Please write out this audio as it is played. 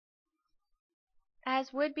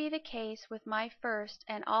As would be the case with my first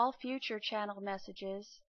and all future channeled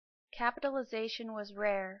messages, capitalization was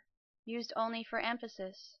rare, used only for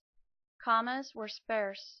emphasis. Commas were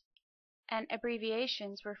sparse, and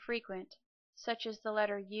abbreviations were frequent, such as the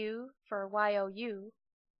letter U for YOU,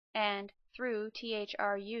 and through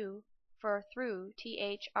THRU for through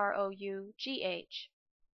THROUGH.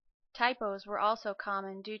 Typos were also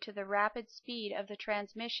common due to the rapid speed of the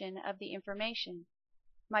transmission of the information.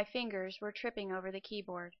 My fingers were tripping over the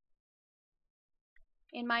keyboard.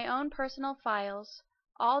 In my own personal files,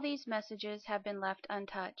 all these messages have been left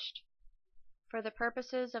untouched. For the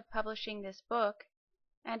purposes of publishing this book,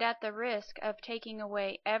 and at the risk of taking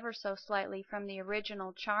away ever so slightly from the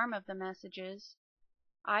original charm of the messages,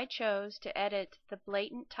 I chose to edit the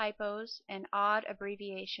blatant typos and odd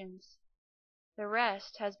abbreviations. The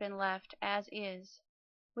rest has been left as is,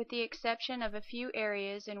 with the exception of a few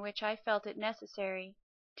areas in which I felt it necessary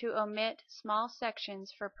to omit small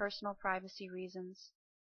sections for personal privacy reasons.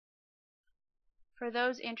 For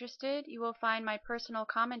those interested, you will find my personal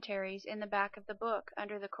commentaries in the back of the book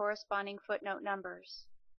under the corresponding footnote numbers.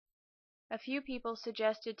 A few people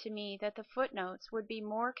suggested to me that the footnotes would be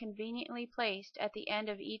more conveniently placed at the end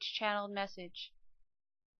of each channeled message.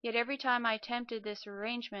 Yet every time I attempted this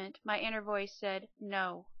arrangement, my inner voice said,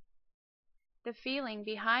 "No." The feeling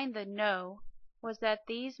behind the "no" was that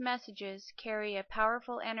these messages carry a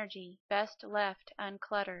powerful energy best left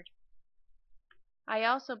uncluttered. I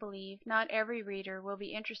also believe not every reader will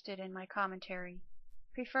be interested in my commentary,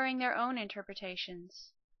 preferring their own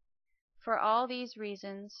interpretations. For all these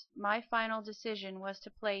reasons, my final decision was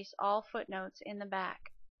to place all footnotes in the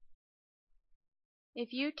back.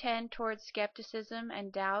 If you tend towards skepticism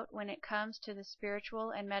and doubt when it comes to the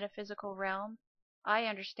spiritual and metaphysical realm, I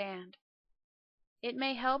understand. It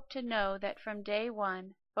may help to know that from day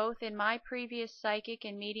one, both in my previous psychic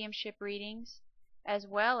and mediumship readings, as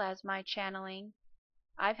well as my channeling,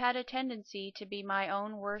 I've had a tendency to be my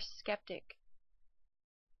own worst skeptic.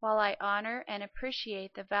 While I honor and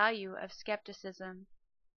appreciate the value of skepticism,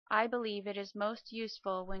 I believe it is most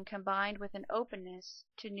useful when combined with an openness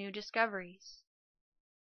to new discoveries.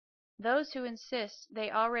 Those who insist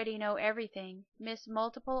they already know everything miss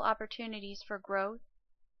multiple opportunities for growth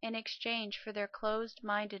in exchange for their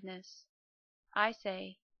closed-mindedness. I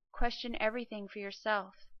say, question everything for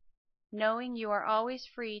yourself, knowing you are always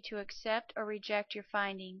free to accept or reject your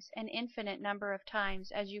findings an infinite number of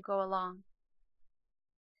times as you go along.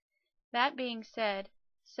 That being said,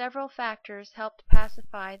 several factors helped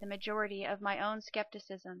pacify the majority of my own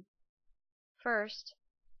skepticism. First,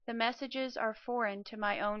 the messages are foreign to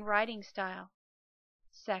my own writing style.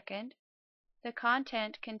 Second, the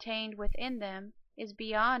content contained within them is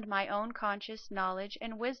beyond my own conscious knowledge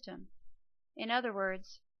and wisdom. In other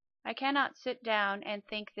words, I cannot sit down and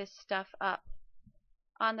think this stuff up.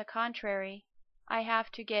 On the contrary, I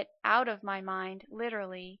have to get out of my mind,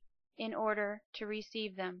 literally, in order to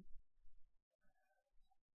receive them.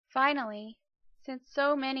 Finally, since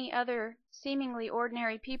so many other seemingly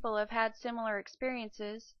ordinary people have had similar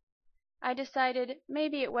experiences, I decided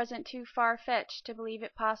maybe it wasn't too far-fetched to believe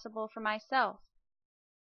it possible for myself.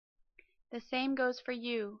 The same goes for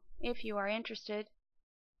you, if you are interested.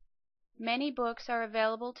 Many books are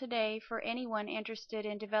available today for anyone interested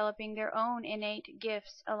in developing their own innate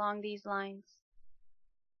gifts along these lines.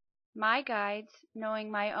 My guides,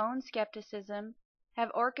 knowing my own skepticism,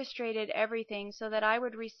 have orchestrated everything so that I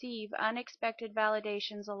would receive unexpected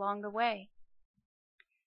validations along the way.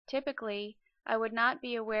 Typically, I would not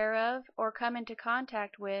be aware of or come into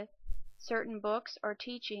contact with certain books or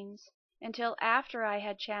teachings until after I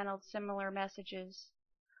had channeled similar messages.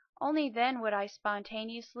 Only then would I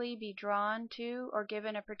spontaneously be drawn to or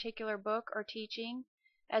given a particular book or teaching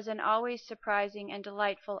as an always surprising and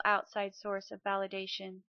delightful outside source of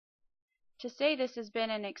validation. To say this has been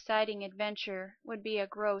an exciting adventure would be a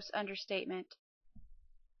gross understatement.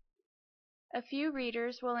 A few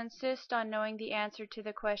readers will insist on knowing the answer to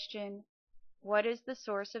the question, what is the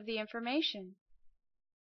source of the information?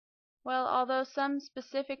 Well, although some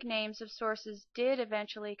specific names of sources did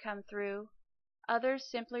eventually come through, others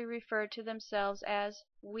simply referred to themselves as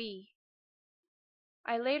we.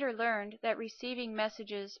 I later learned that receiving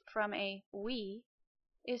messages from a we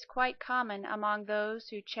is quite common among those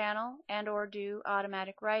who channel and/or do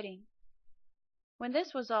automatic writing. When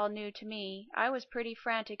this was all new to me, I was pretty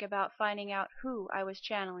frantic about finding out who I was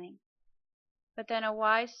channeling. But then a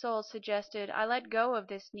wise soul suggested I let go of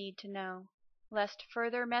this need to know, lest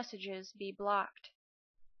further messages be blocked.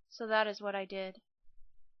 So that is what I did.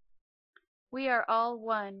 We are all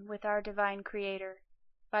one with our divine creator,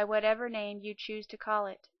 by whatever name you choose to call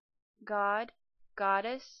it. God,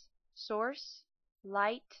 Goddess, Source,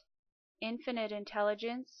 light, infinite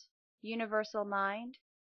intelligence, universal mind,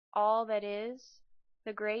 all that is,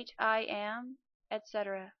 the great I am,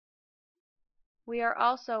 etc. We are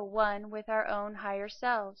also one with our own higher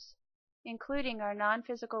selves, including our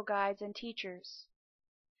non-physical guides and teachers.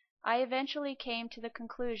 I eventually came to the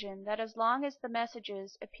conclusion that as long as the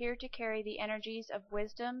messages appeared to carry the energies of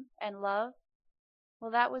wisdom and love,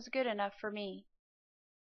 well, that was good enough for me.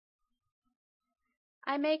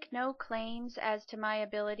 I make no claims as to my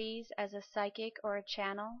abilities as a psychic or a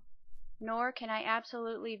channel, nor can I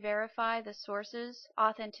absolutely verify the sources,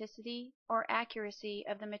 authenticity, or accuracy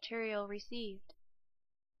of the material received.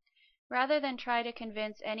 Rather than try to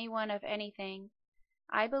convince anyone of anything,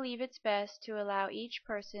 I believe it's best to allow each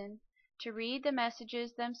person to read the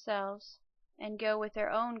messages themselves and go with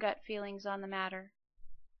their own gut feelings on the matter.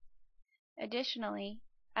 Additionally,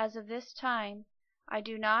 as of this time, I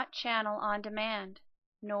do not channel on demand,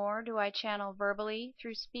 nor do I channel verbally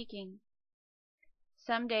through speaking.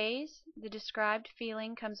 Some days, the described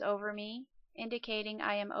feeling comes over me, indicating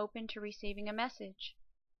I am open to receiving a message.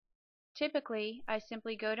 Typically, I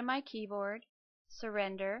simply go to my keyboard,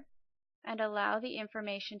 surrender, and allow the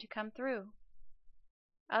information to come through.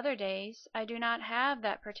 Other days, I do not have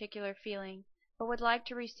that particular feeling, but would like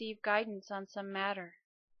to receive guidance on some matter.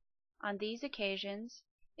 On these occasions,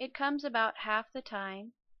 it comes about half the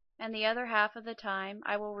time, and the other half of the time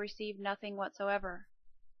I will receive nothing whatsoever.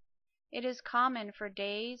 It is common for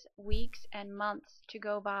days, weeks, and months to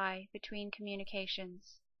go by between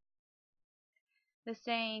communications. The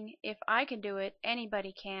saying, "If I can do it,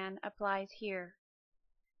 anybody can," applies here.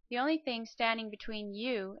 The only thing standing between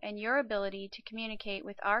you and your ability to communicate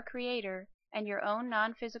with our Creator and your own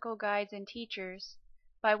non-physical guides and teachers,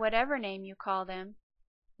 by whatever name you call them,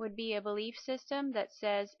 would be a belief system that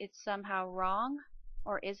says it's somehow wrong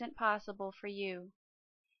or isn't possible for you.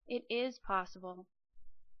 It is possible.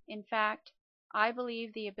 In fact, I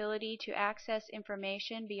believe the ability to access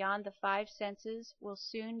information beyond the five senses will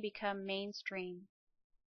soon become mainstream.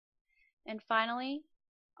 And finally,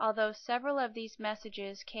 although several of these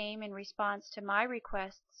messages came in response to my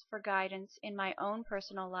requests for guidance in my own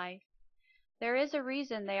personal life, there is a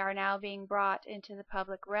reason they are now being brought into the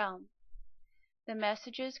public realm. The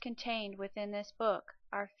messages contained within this book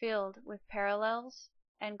are filled with parallels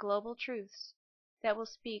and global truths that will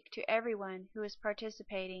speak to everyone who is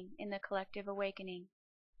participating in the collective awakening.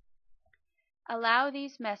 Allow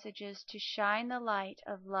these messages to shine the light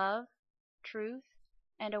of love, truth,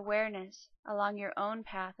 and awareness along your own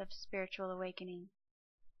path of spiritual awakening.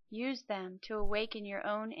 Use them to awaken your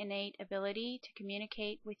own innate ability to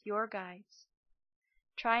communicate with your guides.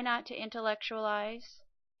 Try not to intellectualize,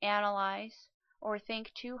 analyze, or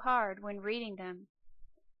think too hard when reading them.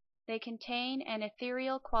 They contain an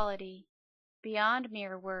ethereal quality, beyond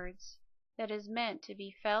mere words, that is meant to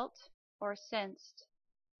be felt or sensed.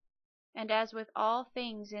 And as with all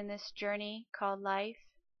things in this journey called life,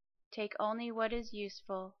 take only what is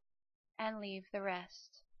useful and leave the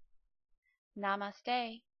rest.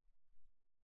 Namaste.